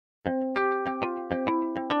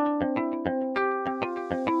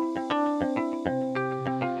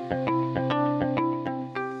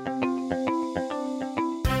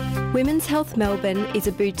Women's Health Melbourne is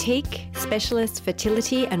a boutique, specialist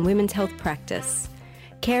fertility and women's health practice,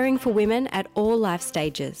 caring for women at all life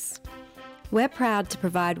stages. We're proud to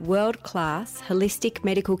provide world-class holistic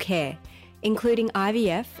medical care, including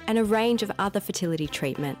IVF and a range of other fertility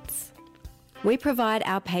treatments. We provide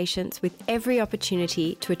our patients with every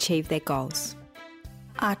opportunity to achieve their goals.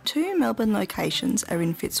 Our 2 Melbourne locations are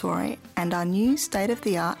in Fitzroy and our new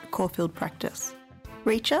state-of-the-art Caulfield practice.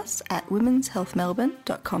 Reach us at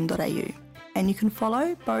womenshealthmelbourne.com.au and you can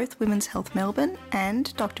follow both Women's Health Melbourne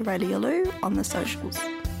and Dr. Raelia Lew on the socials.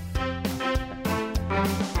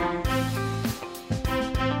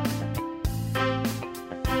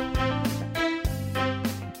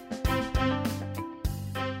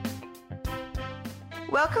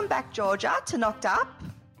 Welcome back, Georgia, to Knocked Up.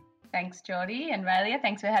 Thanks, Geordie and Raelia.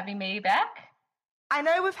 Thanks for having me back. I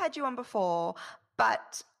know we've had you on before,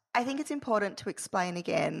 but I think it's important to explain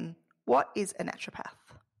again, what is a naturopath?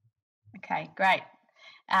 Okay, great.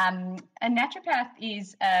 A naturopath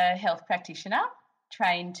is a health practitioner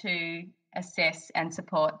trained to assess and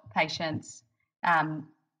support patients, and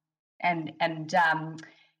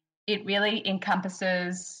it really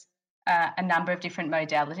encompasses a number of different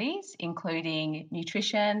modalities, including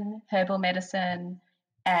nutrition, herbal medicine,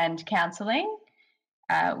 and counselling.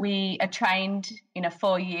 We are trained in a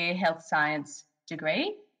 4-year health science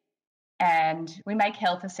degree, and we make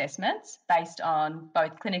health assessments based on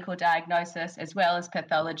both clinical diagnosis as well as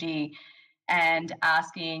pathology and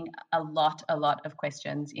asking a lot of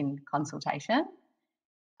questions in consultation.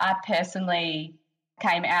 I personally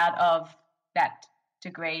came out of that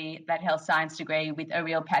degree, that health science degree, with a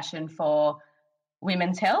real passion for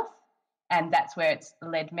women's health, and that's where it's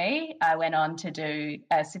led me. I went on to do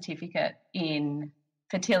a certificate in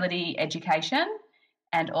fertility education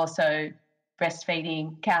and also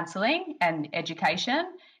breastfeeding counselling and education,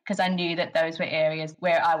 because I knew that those were areas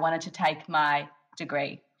where I wanted to take my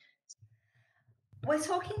degree. We're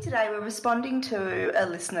responding to a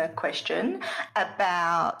listener question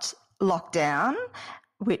about lockdown,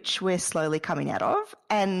 which we're slowly coming out of,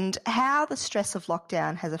 and how the stress of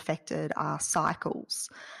lockdown has affected our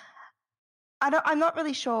cycles. I'm not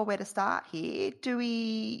really sure where to start here. Do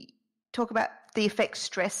we talk about the effect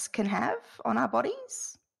stress can have on our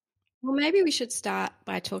bodies? Well, maybe we should start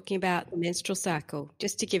by talking about the menstrual cycle,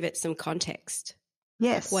 just to give it some context.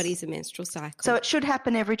 Yes. What is a menstrual cycle? So it should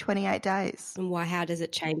happen every 28 days. And how does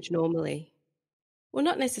it change normally? Well,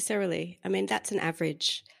 not necessarily. I mean, that's an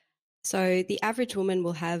average. So the average woman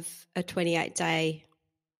will have a 28-day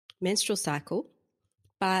menstrual cycle,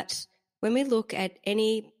 but when we look at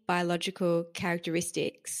any biological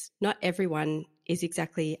characteristics, not everyone is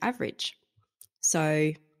exactly average.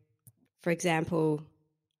 So, for example,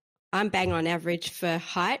 I'm bang on average for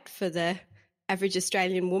height for the average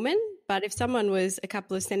Australian woman, but if someone was a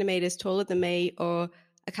couple of centimetres taller than me or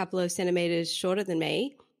a couple of centimetres shorter than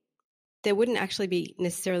me, there wouldn't actually be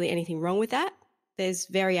necessarily anything wrong with that. There's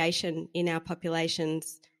variation in our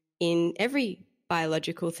populations in every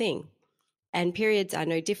biological thing, and periods are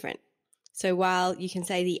no different. So while you can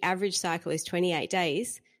say the average cycle is 28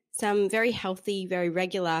 days, some very healthy, very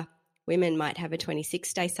regular women might have a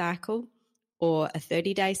 26-day cycle, or a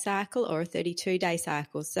 30-day cycle, or a 32-day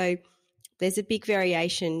cycle. So there's a big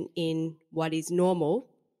variation in what is normal,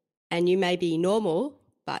 and you may be normal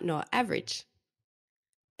but not average.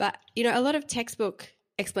 But, a lot of textbook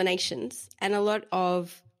explanations and a lot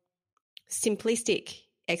of simplistic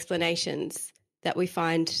explanations that we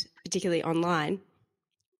find, particularly online,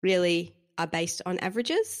 really are based on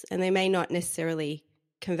averages, and they may not necessarily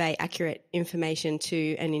convey accurate information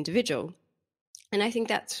to an individual. And I think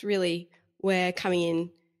that's really where coming in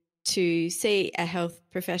to see a health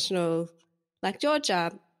professional like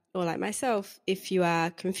Georgia or like myself, if you are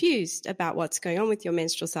confused about what's going on with your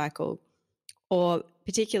menstrual cycle, or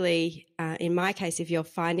particularly in my case, if you're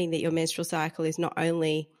finding that your menstrual cycle is not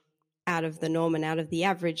only out of the norm and out of the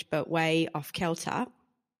average, but way off kilter,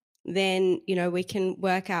 then, we can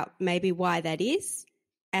work out maybe why that is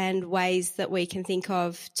and ways that we can think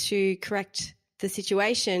of to correct the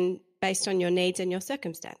situation based on your needs and your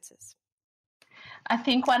circumstances. I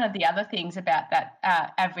think one of the other things about that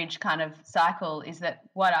average kind of cycle is that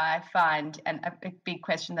what I find, and a big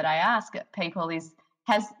question that I ask people is,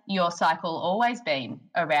 has your cycle always been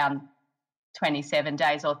around 27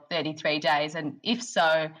 days or 33 days? And if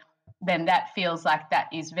so, then that feels like that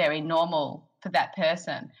is very normal for that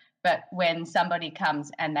person. But when somebody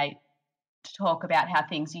comes and they talk about how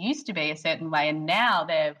things used to be a certain way and now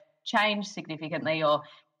they've changed significantly, or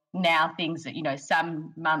now things that,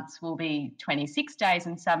 some months will be 26 days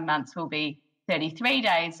and some months will be 33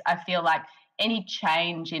 days, I feel like any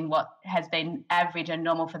change in what has been average and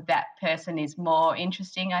normal for that person is more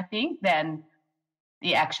interesting, I think, than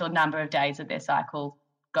the actual number of days that their cycle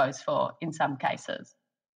goes for in some cases.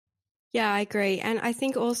 Yeah, I agree. And I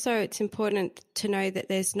think also it's important to know that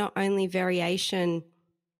there's not only variation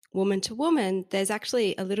woman to woman, there's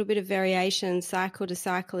actually a little bit of variation cycle to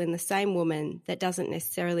cycle in the same woman. That doesn't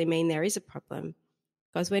necessarily mean there is a problem,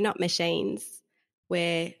 because we're not machines.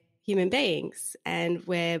 We're human beings, and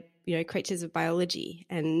we're, creatures of biology,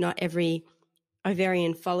 and not every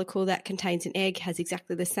ovarian follicle that contains an egg has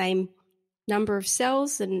exactly the same number of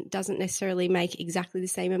cells and doesn't necessarily make exactly the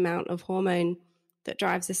same amount of hormone that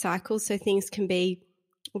drives the cycle. So things can be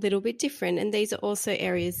a little bit different. And these are also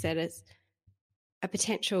areas that is a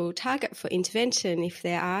potential target for intervention if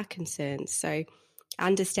there are concerns. So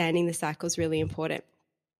understanding the cycle is really important.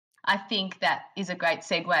 I think that is a great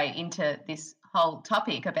segue into this whole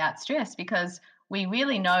topic about stress, because we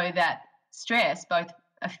really know that stress, both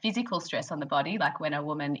a physical stress on the body, like when a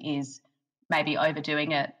woman is maybe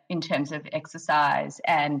overdoing it in terms of exercise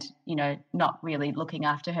and, not really looking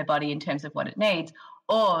after her body in terms of what it needs,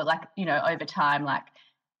 or like, over time, like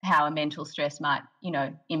how a mental stress might,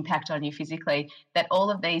 impact on you physically, that all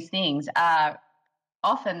of these things are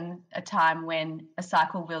often a time when a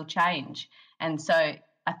cycle will change. And so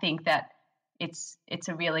I think that it's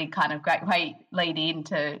a really kind of great way lead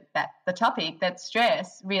into the topic that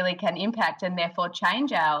stress really can impact and therefore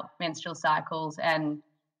change our menstrual cycles and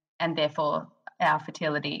therefore our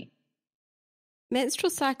fertility.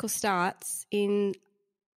 Menstrual cycle starts in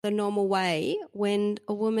the normal way when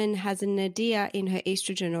a woman has a nadir in her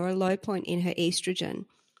estrogen or a low point in her estrogen.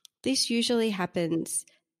 This usually happens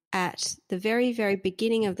at the very, very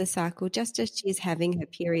beginning of the cycle, just as she is having her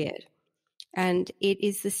period. And it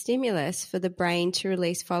is the stimulus for the brain to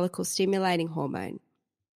release follicle-stimulating hormone.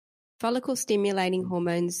 Follicle-stimulating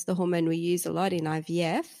hormones, the hormone we use a lot in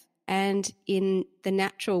IVF, and in the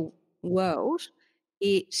natural world,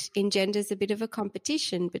 it engenders a bit of a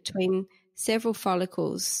competition between several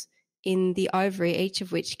follicles in the ovary, each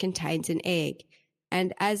of which contains an egg.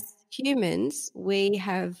 And as humans, we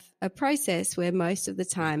have a process where most of the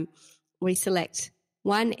time we select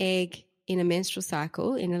one egg in a menstrual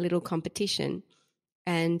cycle in a little competition,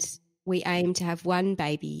 and we aim to have one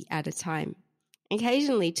baby at a time.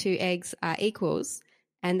 Occasionally 2 eggs are equals,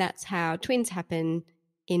 and that's how twins happen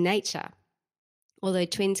in nature, although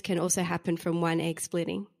twins can also happen from one egg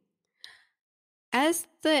splitting. As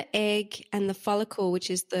the egg and the follicle, which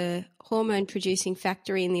is the hormone-producing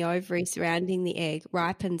factory in the ovary surrounding the egg,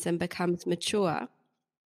 ripens and becomes mature,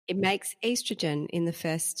 it makes estrogen in the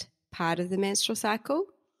first part of the menstrual cycle.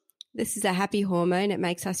 This is a happy hormone. It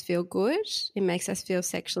makes us feel good. It makes us feel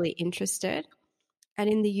sexually interested. And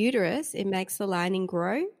in the uterus, it makes the lining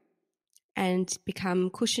grow and become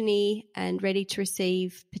cushiony and ready to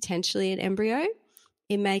receive potentially an embryo.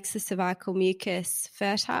 It makes the cervical mucus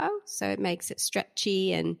fertile, so it makes it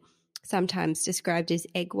stretchy and sometimes described as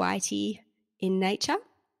egg whitey in nature.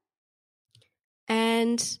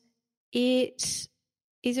 And it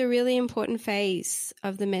is a really important phase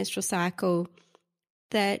of the menstrual cycle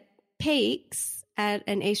that peaks at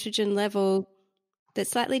an estrogen level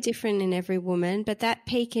that's slightly different in every woman, but that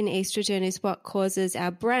peak in estrogen is what causes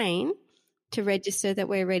our brain to register that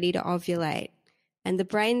we're ready to ovulate. And the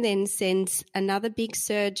brain then sends another big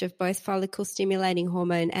surge of both follicle-stimulating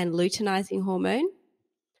hormone and luteinizing hormone.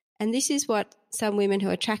 And this is what some women who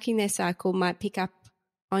are tracking their cycle might pick up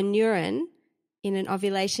on urine in an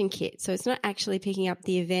ovulation kit. So it's not actually picking up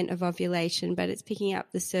the event of ovulation, but it's picking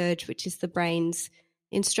up the surge, which is the brain's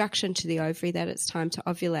instruction to the ovary that it's time to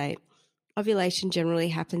ovulate. Ovulation generally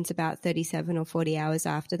happens about 37 or 40 hours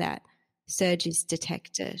after that surge is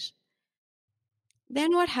detected.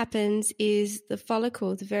 Then what happens is the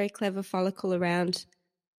follicle, the very clever follicle around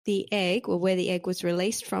the egg, or where the egg was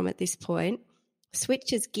released from at this point,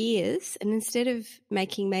 switches gears, and instead of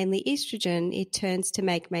making mainly estrogen, it turns to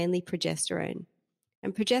make mainly progesterone.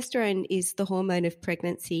 And progesterone is the hormone of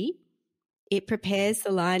pregnancy. It prepares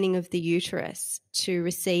the lining of the uterus to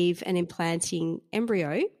receive an implanting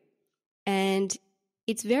embryo. And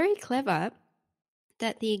it's very clever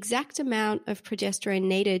that the exact amount of progesterone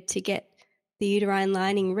needed to get the uterine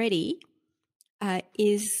lining ready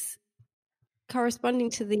is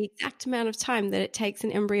corresponding to the exact amount of time that it takes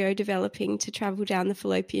an embryo developing to travel down the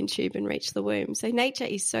fallopian tube and reach the womb. So nature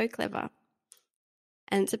is so clever,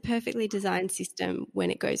 and it's a perfectly designed system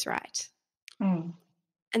when it goes right. Mm.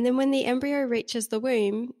 And then when the embryo reaches the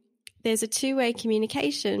womb, there's a 2-way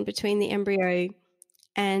communication between the embryo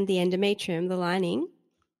and the endometrium, the lining,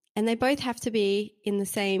 and they both have to be in the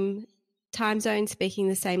same time zone, speaking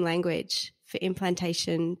the same language for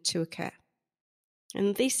implantation to occur.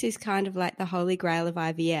 And this is kind of like the holy grail of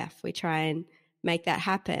IVF. We try and make that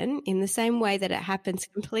happen in the same way that it happens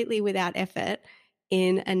completely without effort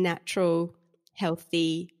in a natural,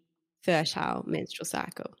 healthy, fertile menstrual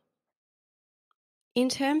cycle. In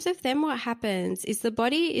terms of then what happens is the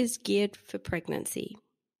body is geared for pregnancy.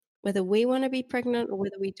 Whether we want to be pregnant or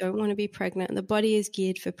whether we don't want to be pregnant, the body is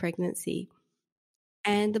geared for pregnancy.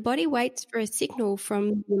 And the body waits for a signal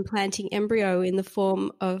from the implanting embryo in the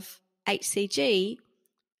form of HCG,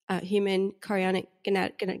 human chorionic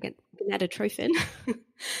gonadotrophin,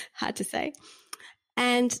 hard to say.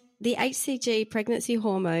 And the HCG pregnancy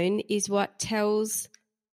hormone is what tells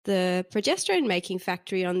the progesterone-making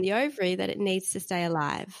factory on the ovary that it needs to stay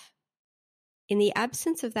alive. In the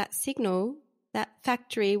absence of that signal, that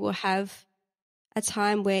factory will have a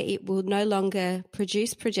time where it will no longer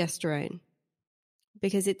produce progesterone.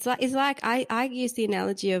 Because it's like I use the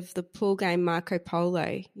analogy of the pool game Marco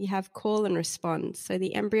Polo. You have call and response. So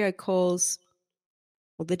the embryo calls,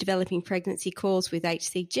 or the developing pregnancy calls with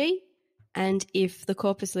HCG, and if the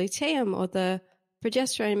corpus luteum or the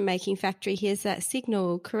progesterone-making factory hears that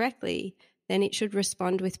signal correctly, then it should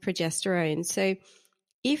respond with progesterone. So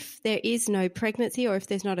if there is no pregnancy, or if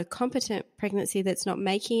there's not a competent pregnancy that's not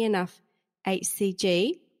making enough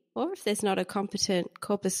HCG, or if there's not a competent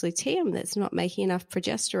corpus luteum that's not making enough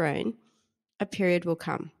progesterone, a period will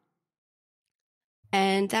come.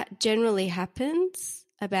 And that generally happens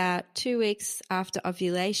about 2 weeks after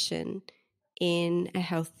ovulation in a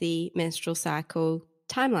healthy menstrual cycle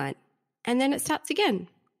timeline. And then it starts again.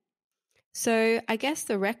 So I guess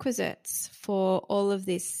the requisites for all of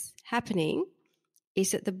this happening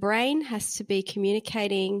is that the brain has to be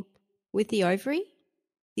communicating with the ovary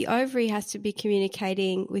has to be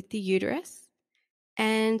communicating with the uterus,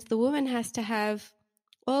 and the woman has to have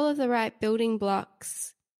all of the right building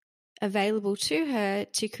blocks available to her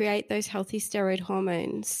to create those healthy steroid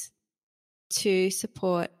hormones to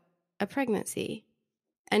support a pregnancy.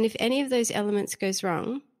 And if any of those elements goes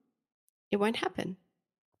wrong, it won't happen.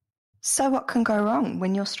 So what can go wrong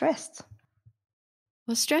when you're stressed?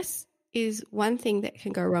 Well, stress is one thing that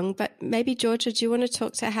can go wrong, but maybe, Georgia, do you want to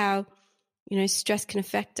talk to how stress can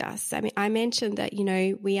affect us? I mean, I mentioned that,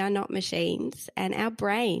 we are not machines, and our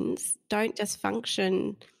brains don't just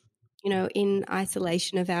function, in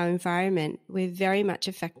isolation of our environment. We're very much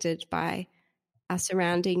affected by our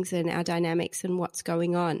surroundings and our dynamics and what's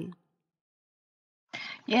going on.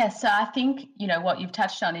 Yeah, so I think, what you've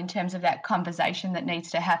touched on in terms of that conversation that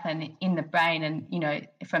needs to happen in the brain and,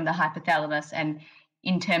 from the hypothalamus, and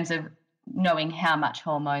in terms of knowing how much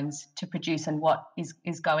hormones to produce and what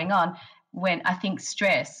is going on, when I think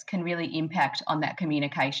stress can really impact on that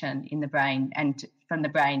communication in the brain and from the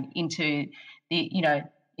brain into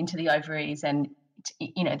the ovaries, and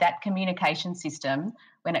that communication system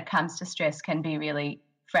when it comes to stress can be really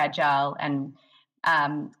fragile. And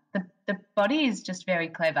the body is just very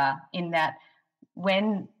clever in that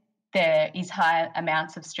when there is high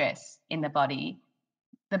amounts of stress in the body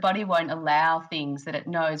won't allow things that it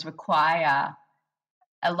knows require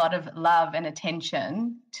a lot of love and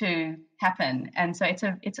attention to happen. And so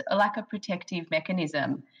it's like a protective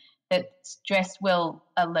mechanism that stress will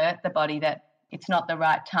alert the body that it's not the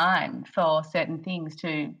right time for certain things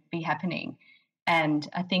to be happening. And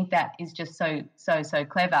I think that is just so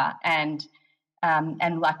clever. And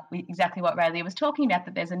like exactly what Raelia was talking about,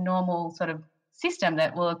 that there's a normal sort of system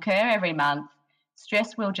that will occur every month.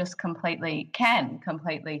 Stress will just completely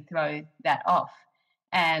throw that off.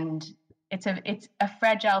 And it's a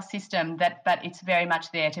fragile system but it's very much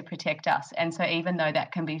there to protect us. And so even though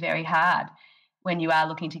that can be very hard when you are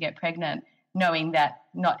looking to get pregnant, knowing that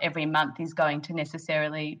not every month is going to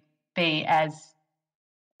necessarily be as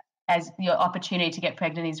your opportunity to get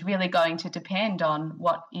pregnant is really going to depend on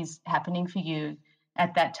what is happening for you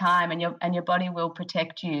at that time, and your body will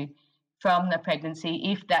protect you from the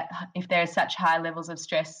pregnancy if there are such high levels of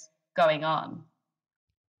stress going on.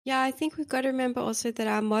 Yeah, I think we've got to remember also that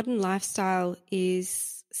our modern lifestyle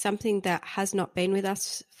is something that has not been with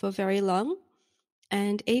us for very long.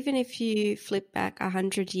 And even if you flip back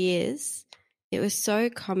 100 years, it was so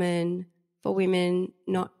common for women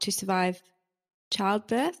not to survive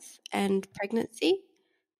childbirth and pregnancy,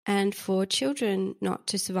 and for children not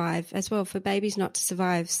to survive as well, for babies not to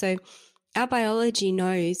survive. So our biology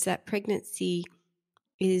knows that pregnancy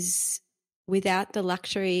is, without the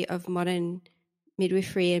luxury of modern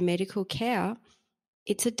midwifery and medical care,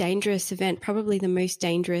 it's a dangerous event, probably the most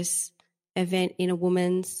dangerous event in a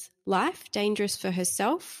woman's life, dangerous for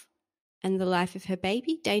herself and the life of her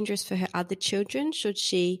baby, dangerous for her other children should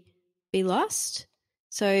she be lost.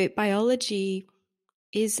 So biology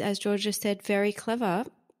is, as Georgia said, very clever,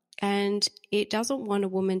 and it doesn't want a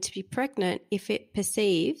woman to be pregnant if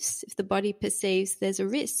the body perceives there's a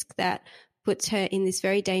risk that puts her in this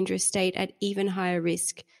very dangerous state at even higher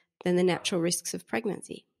risk than the natural risks of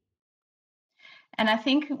pregnancy. And I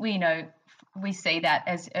think we see that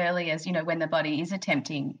as early as, when the body is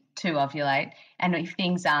attempting to ovulate, and if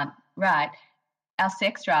things aren't right, our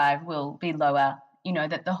sex drive will be lower,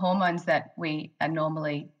 that the hormones that we are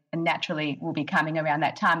normally and naturally will be coming around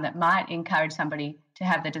that time that might encourage somebody to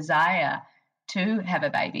have the desire to have a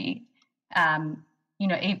baby,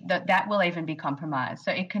 that will even be compromised.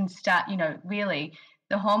 So it can start, really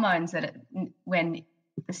the hormones when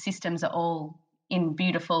the systems are all in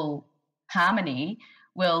beautiful harmony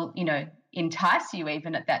will, entice you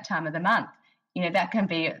even at that time of the month. That can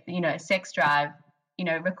be, sex drive,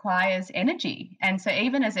 requires energy. And so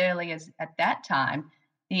even as early as at that time,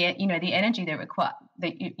 the energy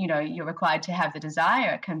you're required to have the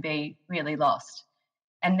desire can be really lost.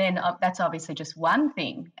 And then that's obviously just one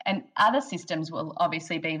thing. And other systems will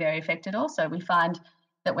obviously be very affected also. We find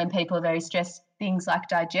that when people are very stressed, things like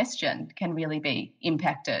digestion can really be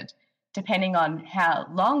impacted. Depending on how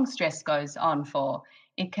long stress goes on for,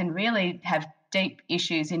 it can really have deep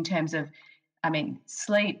issues in terms of,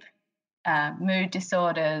 sleep, mood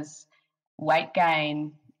disorders, weight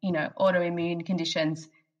gain, autoimmune conditions.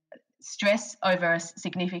 Stress over a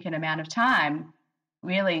significant amount of time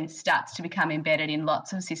really starts to become embedded in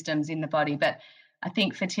lots of systems in the body. But I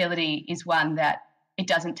think fertility is one that it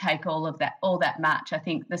doesn't take all that much. I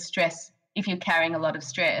think the stress, if you're carrying a lot of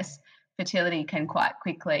stress, fertility can quite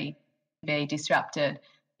quickly be disrupted.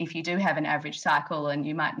 If you do have an average cycle and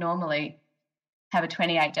you might normally have a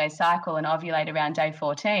 28-day cycle and ovulate around day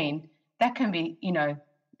 14, that can be,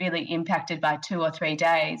 really impacted by 2 or 3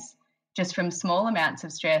 days just from small amounts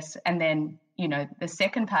of stress. And then, the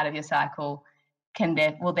second part of your cycle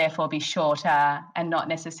will therefore be shorter and not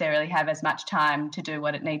necessarily have as much time to do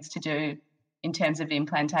what it needs to do in terms of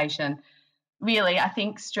implantation. Really, I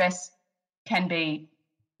think stress can be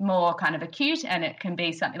more kind of acute, and it can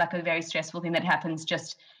be something like a very stressful thing that happens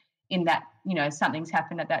just in that, something's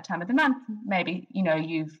happened at that time of the month. Maybe,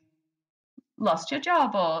 you've lost your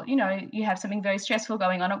job, or, you have something very stressful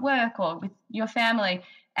going on at work or with your family,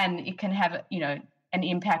 and it can have, an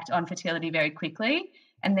impact on fertility very quickly.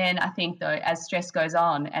 And then I think, though, as stress goes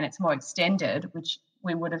on and it's more extended, which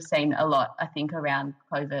we would have seen a lot, I think, around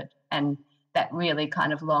COVID, and that really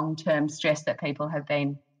kind of long-term stress that people have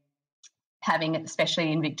been having,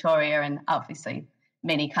 especially in Victoria and obviously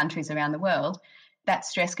many countries around the world, that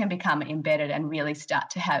stress can become embedded and really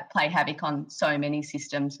start to play havoc on so many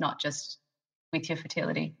systems, not just with your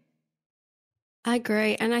fertility. I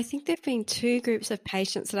agree. And I think there have been 2 groups of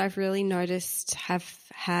patients that I've really noticed have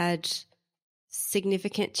had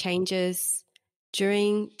significant changes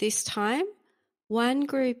during this time. One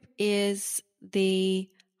group is the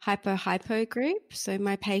hypo group. So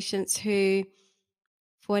my patients who,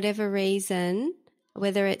 for whatever reason,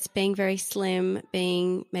 whether it's being very slim,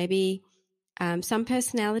 being maybe some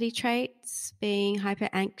personality traits, being hyper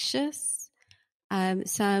anxious,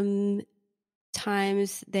 sometimes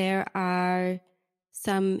there are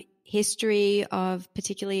some history of,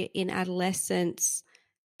 particularly in adolescence,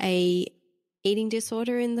 a eating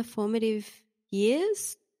disorder in the formative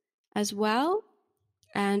years as well,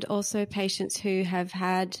 and also patients who have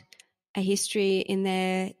had a history in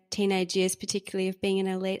their teenage years, particularly of being an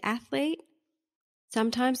elite athlete.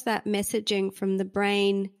 Sometimes that messaging from the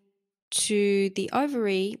brain to the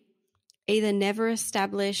ovary either never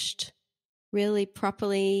established really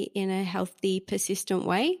properly in a healthy, persistent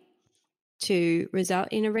way to result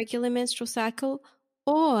in a regular menstrual cycle,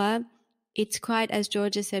 or it's quite, as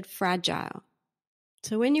Georgia said, fragile.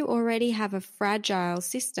 So when you already have a fragile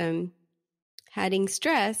system, adding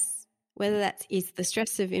stress, whether that is the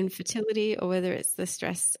stress of infertility or whether it's the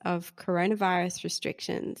stress of coronavirus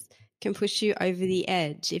restrictions, can push you over the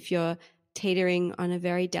edge if you're teetering on a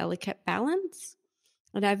very delicate balance.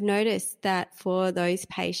 And I've noticed that for those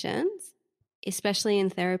patients, especially in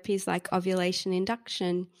therapies like ovulation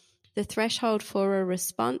induction, the threshold for a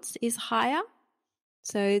response is higher.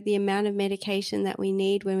 So the amount of medication that we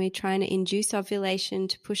need when we're trying to induce ovulation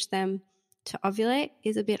to push them to ovulate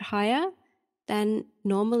is a bit higher than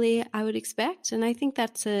normally I would expect. And I think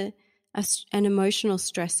that's an emotional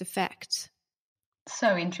stress effect.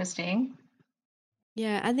 So interesting.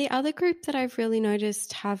 Yeah, and the other group that I've really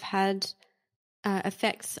noticed have had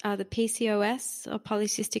effects are the PCOS, or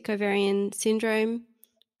polycystic ovarian syndrome,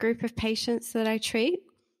 group of patients that I treat.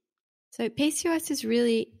 So PCOS is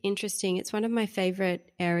really interesting. It's one of my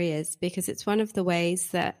favorite areas because it's one of the ways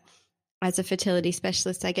that as a fertility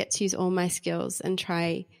specialist I get to use all my skills and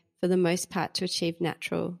try for the most part, to achieve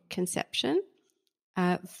natural conception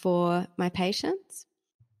for my patients.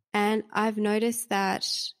 And I've noticed that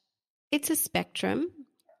it's a spectrum.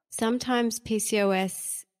 Sometimes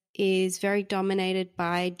PCOS is very dominated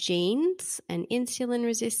by genes and insulin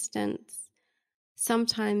resistance.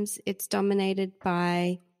 Sometimes it's dominated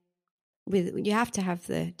by, you have to have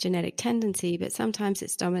the genetic tendency, but sometimes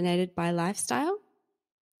it's dominated by lifestyle.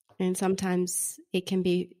 And sometimes it can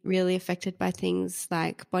be really affected by things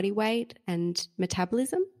like body weight and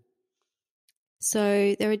metabolism.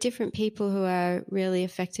 So there are different people who are really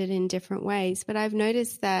affected in different ways. But I've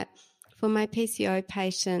noticed that for my PCO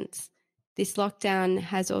patients, this lockdown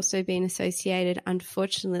has also been associated,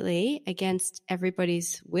 unfortunately, against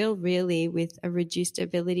everybody's will, really, with a reduced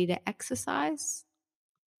ability to exercise.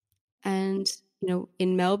 And,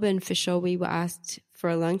 in Melbourne, for sure, we were asked for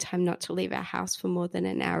a long time not to leave our house for more than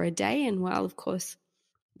an hour a day. And while, of course,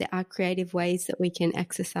 there are creative ways that we can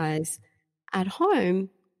exercise at home,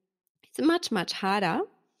 it's much, much harder,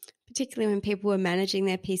 particularly when people are managing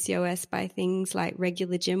their PCOS by things like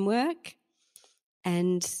regular gym work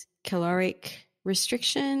and caloric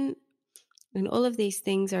restriction. And all of these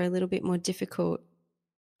things are a little bit more difficult,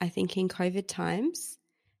 I think, in COVID times.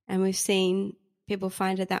 And we've seen people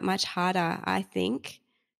find it that much harder, I think,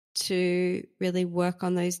 to really work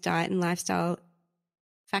on those diet and lifestyle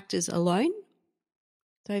factors alone.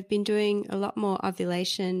 So I've been doing a lot more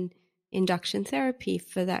ovulation induction therapy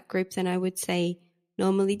for that group than I would say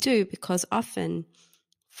normally do, because often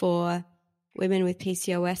for women with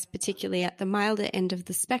PCOS, particularly at the milder end of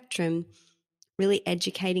the spectrum, really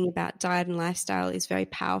educating about diet and lifestyle is very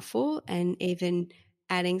powerful, and even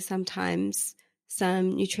adding sometimes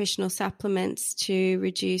some nutritional supplements to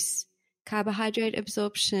reduce carbohydrate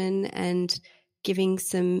absorption and giving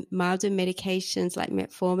some milder medications like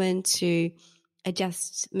metformin to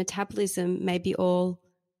adjust metabolism may be all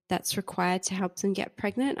that's required to help them get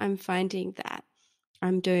pregnant. I'm finding that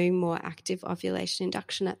I'm doing more active ovulation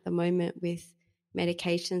induction at the moment with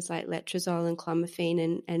medications like letrozole and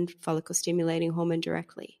clomiphene and follicle stimulating hormone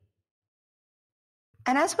directly.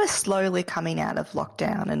 And as we're slowly coming out of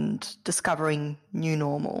lockdown and discovering new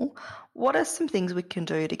normal, what are some things we can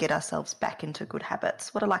do to get ourselves back into good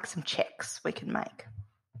habits? What are like some checks we can make?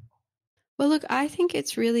 Well, look, I think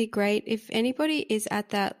it's really great if anybody is at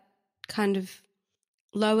that kind of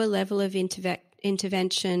lower level of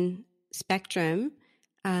intervention spectrum,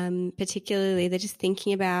 particularly they're just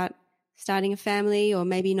thinking about starting a family or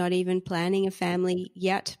maybe not even planning a family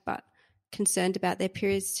yet, but concerned about their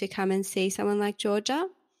periods, to come and see someone like Georgia.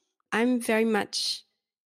 I'm very much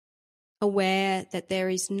aware that there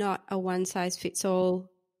is not a one-size-fits-all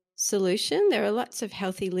solution. There are lots of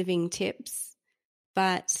healthy living tips,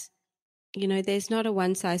 but, there's not a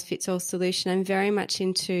one-size-fits-all solution. I'm very much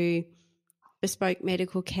into bespoke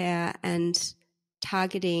medical care and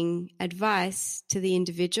targeting advice to the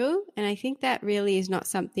individual. And I think that really is not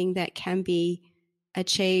something that can be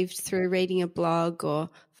achieved through reading a blog or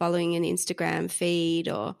following an Instagram feed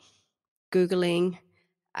or Googling.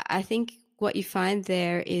 I think what you find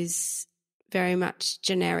there is very much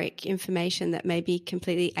generic information that may be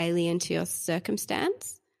completely alien to your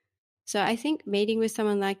circumstance. So I think meeting with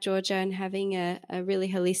someone like Georgia and having a really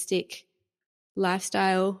holistic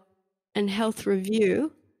lifestyle and health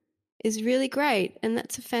review is really great, and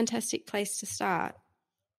that's a fantastic place to start.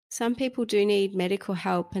 Some people do need medical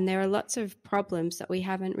help, and there are lots of problems that we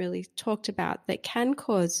haven't really talked about that can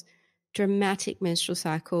cause dramatic menstrual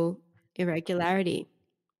cycle irregularity.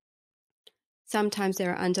 Sometimes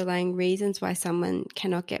there are underlying reasons why someone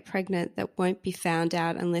cannot get pregnant that won't be found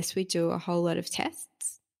out unless we do a whole lot of tests.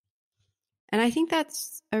 And I think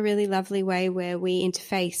that's a really lovely way where we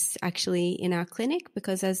interface actually in our clinic,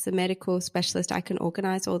 because as the medical specialist, I can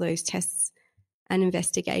organise all those tests and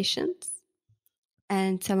investigations.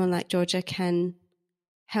 And someone like Georgia can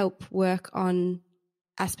help work on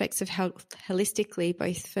aspects of health holistically,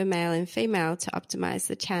 both for male and female, to optimise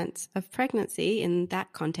the chance of pregnancy in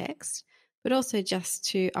that context, but also just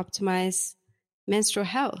to optimise menstrual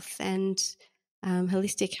health and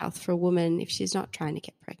holistic health for a woman if she's not trying to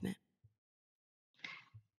get pregnant.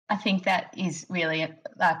 I think that is really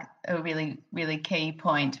a really, really key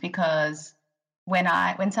point, because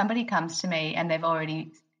when somebody comes to me and they've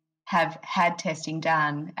already have had testing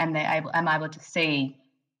done and I'm able to see,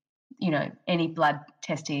 any blood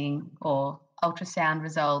testing or ultrasound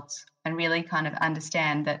results, and really kind of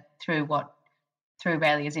understand that through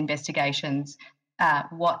Raylia's investigations,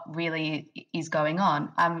 what really is going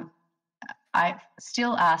on. I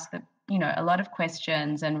still ask a lot of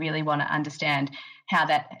questions and really want to understand how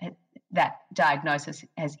that diagnosis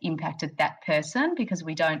has impacted that person, because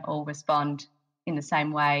we don't all respond in the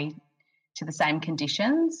same way to the same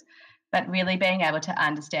conditions, but really being able to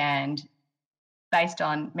understand, based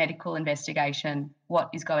on medical investigation, what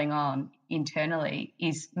is going on internally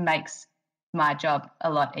makes my job a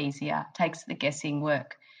lot easier, takes the guessing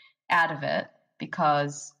work out of it,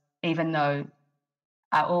 because even though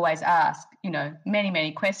I always ask, many,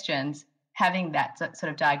 many questions, having that sort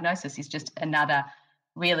of diagnosis is just another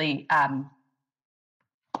really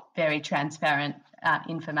very transparent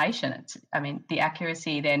information. The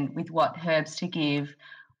accuracy then with what herbs to give,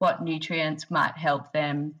 what nutrients might help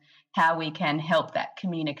them, how we can help that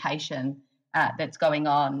communication that's going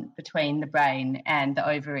on between the brain and the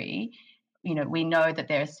ovary. We know that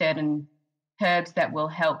there are certain herbs that will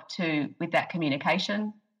help with that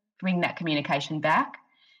communication, bring that communication back.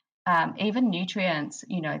 Even nutrients,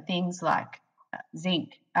 things like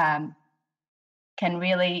zinc can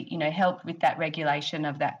really, help with that regulation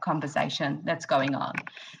of that conversation that's going on.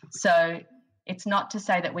 So it's not to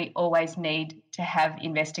say that we always need to have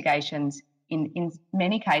investigations. In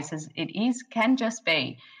many cases, can just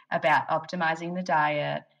be about optimizing the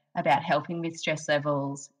diet, about helping with stress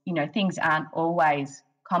levels. Things aren't always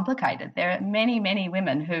complicated. There are many, many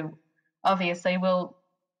women who obviously will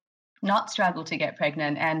not struggle to get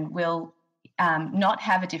pregnant and will not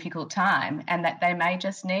have a difficult time, and that they may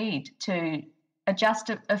just need to adjust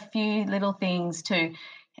a few little things to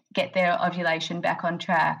get their ovulation back on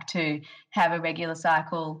track, to have a regular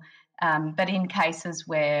cycle. But in cases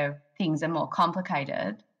where things are more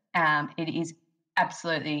complicated, it is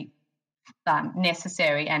absolutely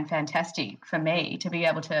necessary and fantastic for me to be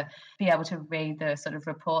able to read the sort of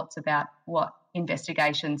reports about what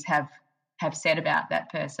investigations have said about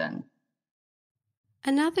that person.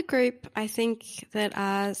 Another group I think that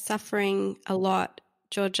are suffering a lot,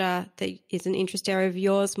 Georgia, that is an interest area of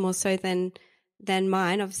yours more so than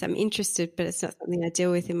mine. Obviously I'm interested, but it's not something I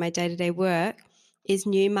deal with in my day-to-day work, is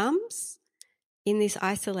new mums in this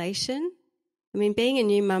isolation. Being a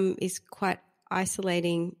new mum is quite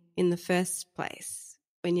isolating in the first place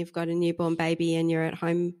when you've got a newborn baby and you're at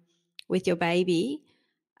home with your baby.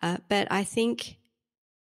 But I think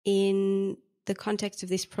in the context of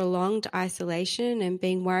this prolonged isolation and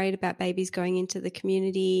being worried about babies going into the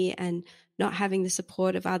community and not having the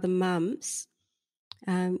support of other mums,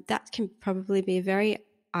 that can probably be a very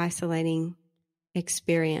isolating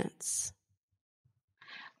experience.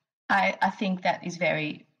 I think that is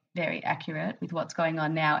very, very accurate with what's going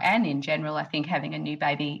on now. And in general, I think having a new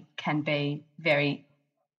baby can be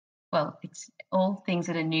it's all things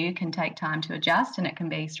that are new can take time to adjust, and it can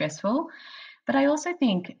be stressful. But I also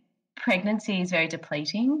think pregnancy is very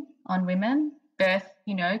depleting on women. Birth,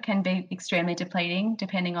 can be extremely depleting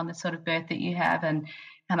depending on the sort of birth that you have and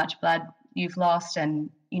how much blood you've lost, and,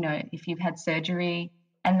 if you've had surgery.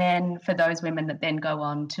 And then for those women that then go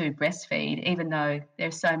on to breastfeed, even though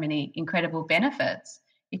there's so many incredible benefits,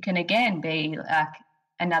 it can again be like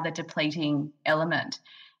another depleting element.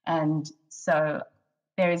 And so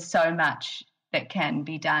there is so much that can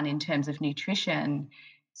be done in terms of nutrition,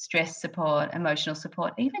 stress support, emotional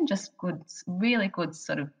support, even just really good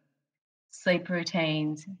sort of sleep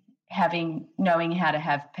routines, knowing how to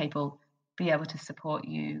have people be able to support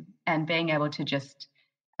you, and being able to just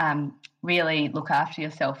really look after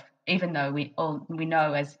yourself, even though we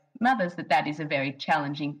know as mothers that is a very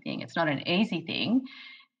challenging thing. It's not an easy thing.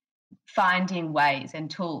 Finding ways and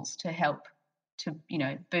tools to help to,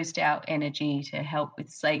 boost our energy, to help with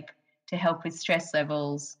sleep, to help with stress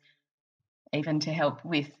levels, even to help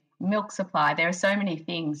with milk supply. There are so many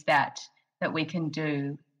things that we can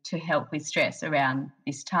do to help with stress around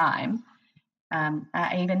this time.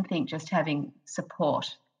 I even think just having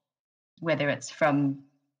support, whether it's from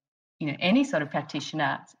any sort of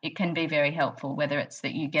practitioner, it can be very helpful, whether it's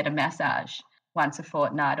that you get a massage once a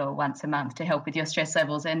fortnight or once a month to help with your stress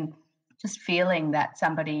levels, and just feeling that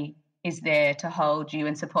somebody is there to hold you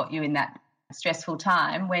and support you in that stressful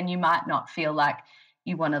time when you might not feel like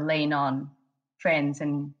you want to lean on friends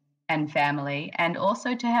and family, and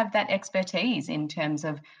also to have that expertise in terms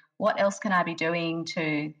of what else can I be doing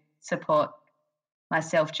to support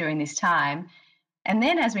myself during this time. And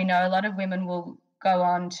then, as we know, a lot of women will go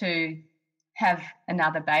on to have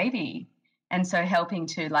another baby, and so helping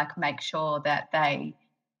to make sure that they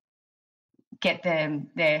get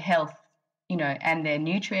their health, and their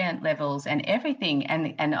nutrient levels and everything,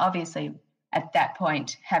 and obviously at that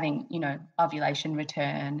point having ovulation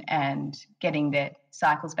return and getting their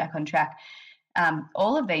cycles back on track.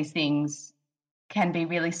 All of these things can be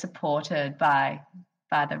really supported by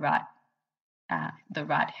the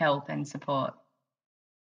right help and support.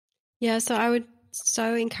 Yeah, so I would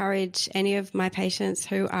so encourage any of my patients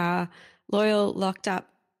who are loyal, locked up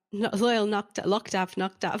loyal locked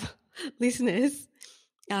up listeners,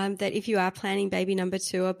 that if you are planning baby number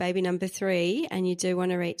 2 or baby number 3 and you do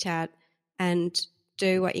want to reach out and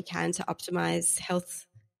do what you can to optimize health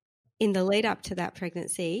in the lead up to that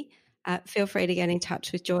pregnancy, feel free to get in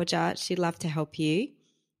touch with Georgia. She'd love to help you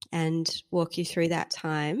and walk you through that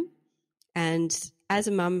time. And as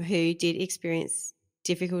a mum who did experience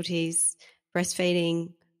difficulties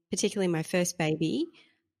breastfeeding, particularly my first baby,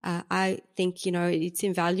 I think, it's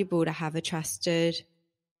invaluable to have a trusted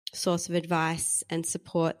source of advice and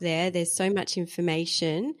support there. There's so much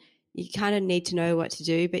information. You kind of need to know what to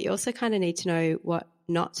do, but you also kind of need to know what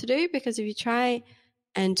not to do, because if you try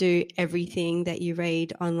and do everything that you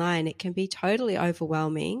read online, it can be totally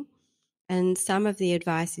overwhelming. And some of the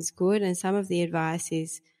advice is good and some of the advice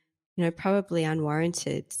is, probably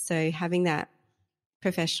unwarranted. So having that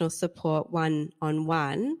professional support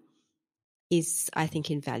one-on-one is, I think,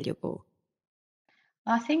 invaluable.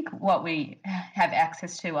 I think what we have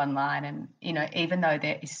access to online, and, even though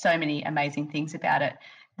there is so many amazing things about it,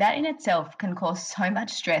 that in itself can cause so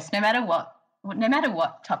much stress, no matter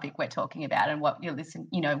what topic we're talking about and what you're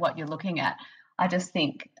what you're looking at. I just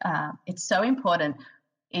think it's so important,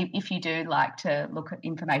 if you do like to look at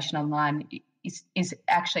information online, is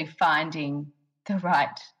actually finding the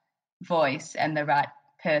right voice and the right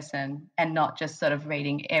person, and not just sort of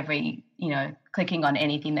reading clicking on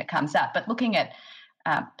anything that comes up, but looking at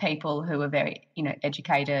people who are very,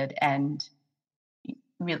 educated, and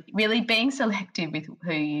really being selective with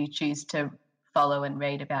who you choose to follow and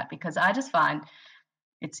read about, because I just find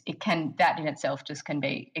that in itself just can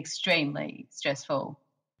be extremely stressful.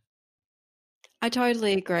 I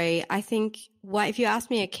totally agree. I think if you ask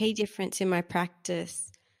me a key difference in my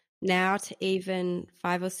practice now to even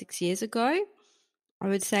 5 or 6 years ago, I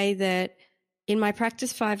would say that in my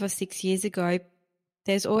practice 5 or 6 years ago,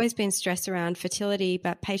 there's always been stress around fertility,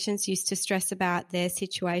 but patients used to stress about their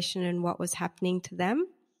situation and what was happening to them.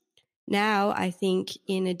 Now, I think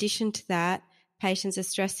in addition to that, patients are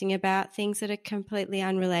stressing about things that are completely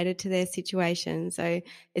unrelated to their situation. So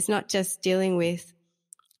it's not just dealing with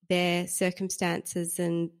their circumstances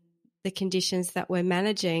and the conditions that we're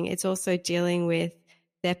managing, it's also dealing with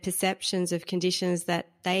their perceptions of conditions that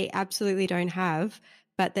they absolutely don't have,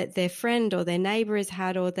 but that their friend or their neighbour has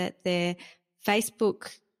had, or that their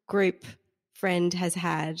Facebook group friend has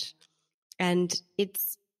had. And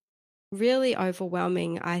it's really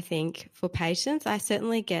overwhelming, I think, for patients. I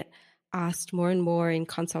certainly get asked more and more in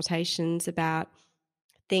consultations about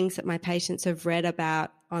things that my patients have read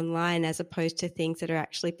about online, as opposed to things that are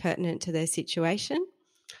actually pertinent to their situation.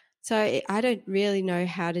 So I don't really know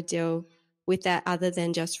how to deal with that other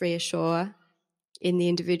than just reassure in the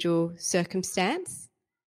individual circumstance.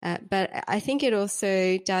 But I think it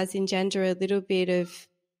also does engender a little bit of,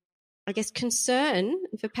 I guess, concern.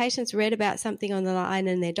 If a patient's read about something on the line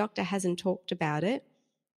and their doctor hasn't talked about it,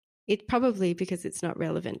 it's probably because it's not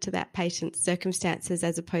relevant to that patient's circumstances,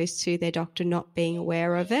 as opposed to their doctor not being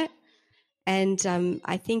aware of it. And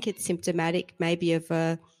I think it's symptomatic maybe of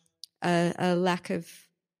a lack of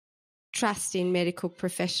trust in medical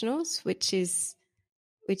professionals, which is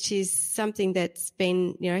something that's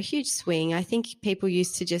been, a huge swing. I think people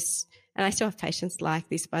used to just, and I still have patients like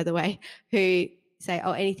this, by the way, who say,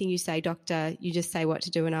 oh, anything you say, doctor, you just say what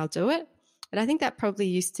to do and I'll do it. But I think that probably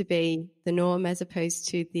used to be the norm as opposed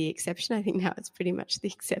to the exception. I think now it's pretty much the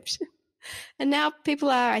exception. And now people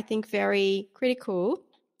are, I think, very critical,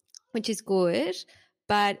 which is good,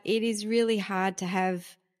 but it is really hard to have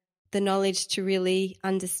the knowledge to really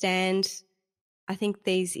understand, I think,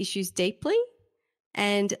 these issues deeply,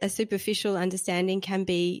 and a superficial understanding can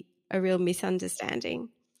be a real misunderstanding.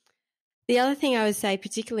 The other thing I would say,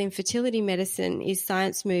 particularly in fertility medicine, is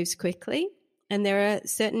science moves quickly, and there are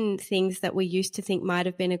certain things that we used to think might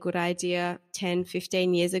have been a good idea 10,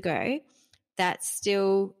 15 years ago that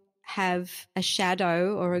still have a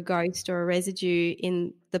shadow or a ghost or a residue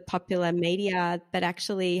in the popular media, but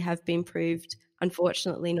actually have been proved,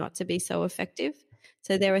 unfortunately, not to be so effective.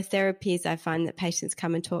 So there are therapies I find that patients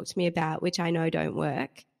come and talk to me about, which I know don't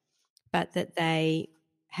work, but that they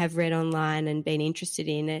have read online and been interested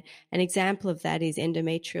in. An example of that is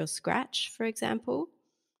endometrial scratch, for example,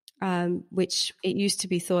 which it used to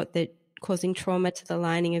be thought that causing trauma to the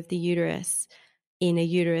lining of the uterus in a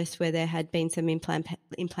uterus where there had been some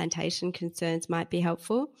implantation concerns might be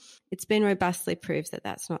helpful. It's been robustly proved that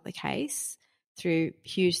that's not the case through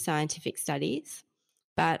huge scientific studies,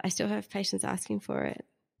 but I still have patients asking for it.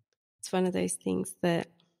 It's one of those things that,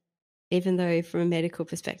 even though from a medical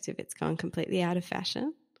perspective it's gone completely out of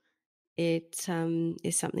fashion, it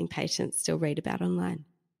is something patients still read about online.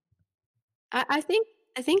 I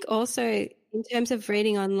think also in terms of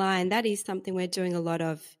reading online, that is something we're doing a lot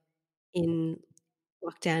of in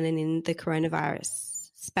lockdown and in the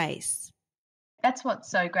coronavirus space. That's what's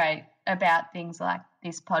so great about things like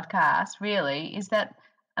this podcast, really, is that,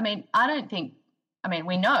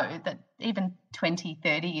 we know that even 20,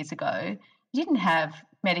 30 years ago, you didn't have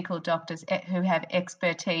medical doctors who have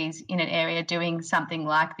expertise in an area doing something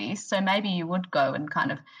like this. So maybe you would go and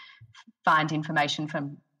kind of find information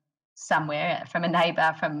from somewhere, from a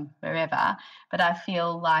neighbour, from wherever. But I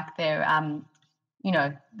feel like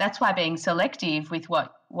that's why being selective with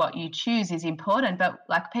what you choose is important. But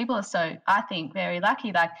like, people are so, I think, very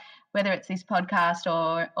lucky, like whether it's this podcast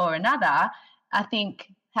or another, I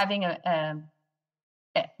think having a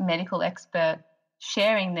medical expert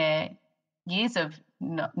sharing their years of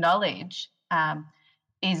knowledge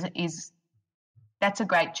is that's a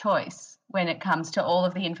great choice when it comes to all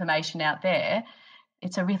of the information out there.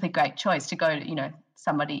 It's a really great choice to go to,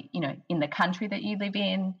 somebody, in the country that you live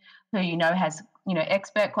in who, has,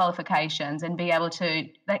 expert qualifications, and be able to,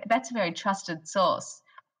 that's a very trusted source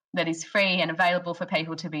that is free and available for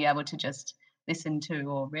people to be able to just listen to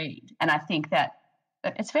or read. And I think that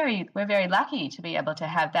we're very lucky to be able to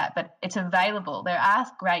have that, but it's available. There are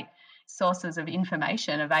great sources of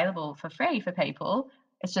information available for free for people.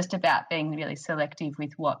 It's just about being really selective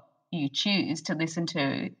with what you choose to listen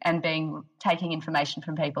to, and taking information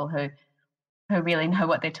from people who really know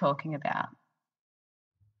what they're talking about.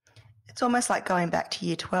 It's almost like going back to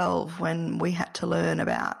year 12 when we had to learn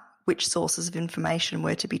about which sources of information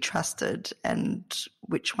were to be trusted and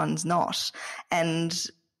which ones not. And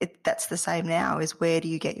that's the same now, is where do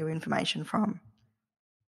you get your information from?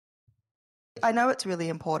 I know it's really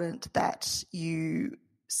important that you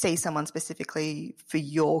see someone specifically for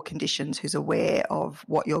your conditions who's aware of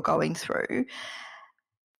what you're going through.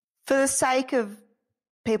 For the sake of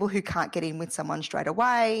people who can't get in with someone straight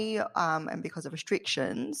away and because of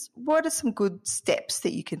restrictions, what are some good steps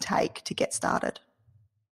that you can take to get started?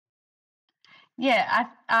 Yeah,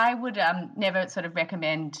 I would never sort of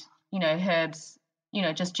recommend, herbs,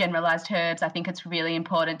 just generalised herbs. I think it's really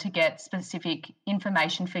important to get specific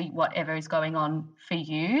information for whatever is going on for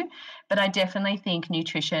you. But I definitely think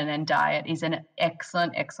nutrition and diet is an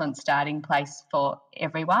excellent, excellent starting place for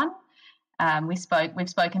everyone. We've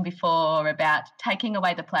spoken before about taking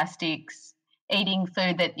away the plastics, eating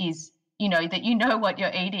food that is, that what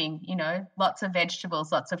you're eating, lots of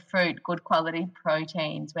vegetables, lots of fruit, good quality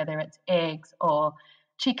proteins, whether it's eggs or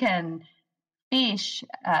chicken, fish,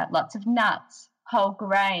 lots of nuts, whole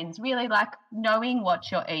grains, really like knowing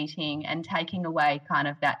what you're eating and taking away kind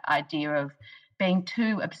of that idea of being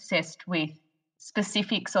too obsessed with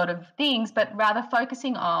specific sort of things, but rather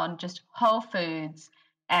focusing on just whole foods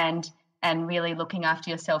and really looking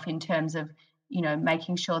after yourself in terms of,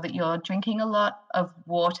 making sure that you're drinking a lot of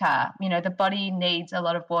water. The body needs a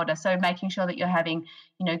lot of water. So making sure that you're having,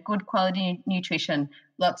 good quality nutrition,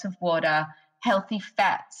 lots of water, healthy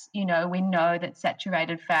fats. We know that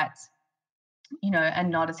saturated fats, are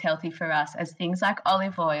not as healthy for us as things like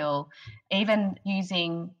olive oil, even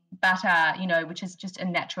using butter, which is just a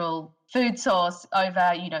natural food source,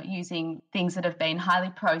 over, using things that have been highly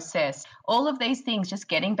processed. All of these things, just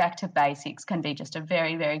getting back to basics, can be just a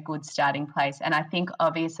very, very good starting place. And I think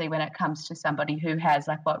obviously when it comes to somebody who has,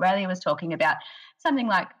 like what Raelia was talking about, something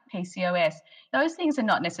like PCOS, those things are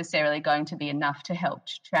not necessarily going to be enough to help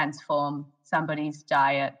transform somebody's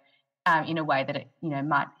diet in a way that it,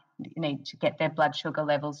 might need to get their blood sugar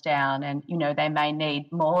levels down, and they may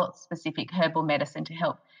need more specific herbal medicine to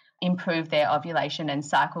help improve their ovulation and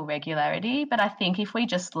cycle regularity. But I think if we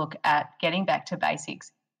just look at getting back to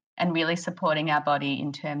basics and really supporting our body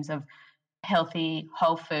in terms of healthy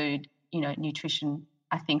whole food, nutrition,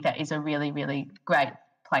 I think that is a really, really great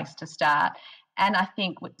place to start. And I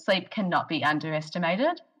think sleep cannot be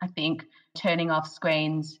underestimated. I think turning off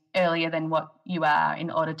screens earlier than what you are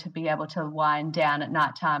in order to be able to wind down at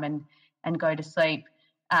nighttime and go to sleep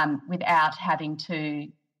without having to,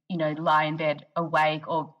 lie in bed awake,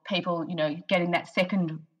 or people, getting that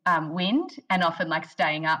second wind and often like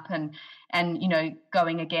staying up and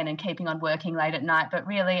going again and keeping on working late at night. But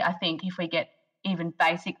really, I think if we get even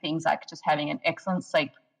basic things like just having an excellent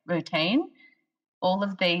sleep routine, all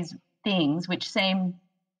of these things which seem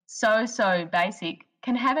so basic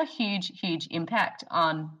can have a huge impact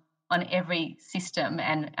on every system,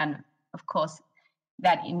 and of course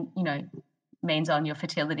that means on your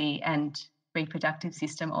fertility and reproductive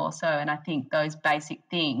system also. And I think those basic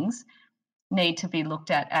things need to be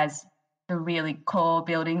looked at as the really core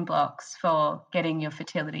building blocks for getting your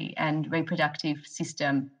fertility and reproductive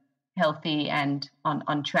system healthy and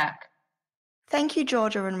on track. Thank you,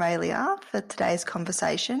 Georgia and Raelia, for today's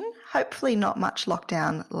conversation. hopefully not much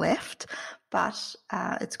lockdown left, but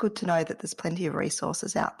it's good to know that there's plenty of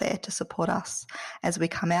resources out there to support us as we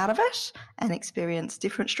come out of it and experience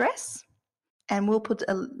different stress. And we'll put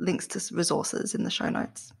links to resources in the show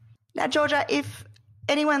notes. Now, Georgia, if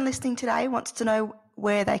anyone listening today wants to know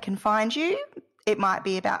where they can find you, it might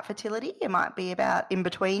be about fertility, it might be about in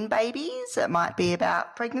between babies, it might be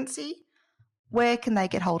about pregnancy. Where can they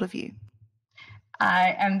get hold of you?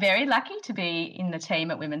 I am very lucky to be in the team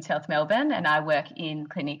at Women's Health Melbourne, and I work in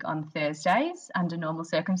clinic on Thursdays under normal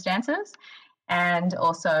circumstances, and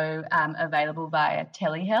also available via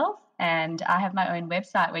telehealth. And I have my own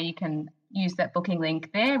website where you can use that booking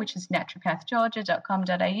link there, which is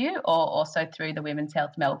naturopathgeorgia.com.au, or also through the Women's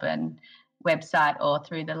Health Melbourne website or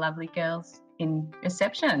through the lovely girls in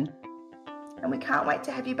reception. And we can't wait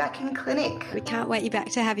to have you back in clinic. We can't wait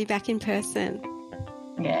to have you back in person.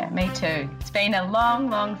 Yeah, me too. It's been a long,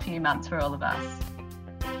 long few months for all of us.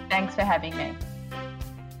 Thanks for having me.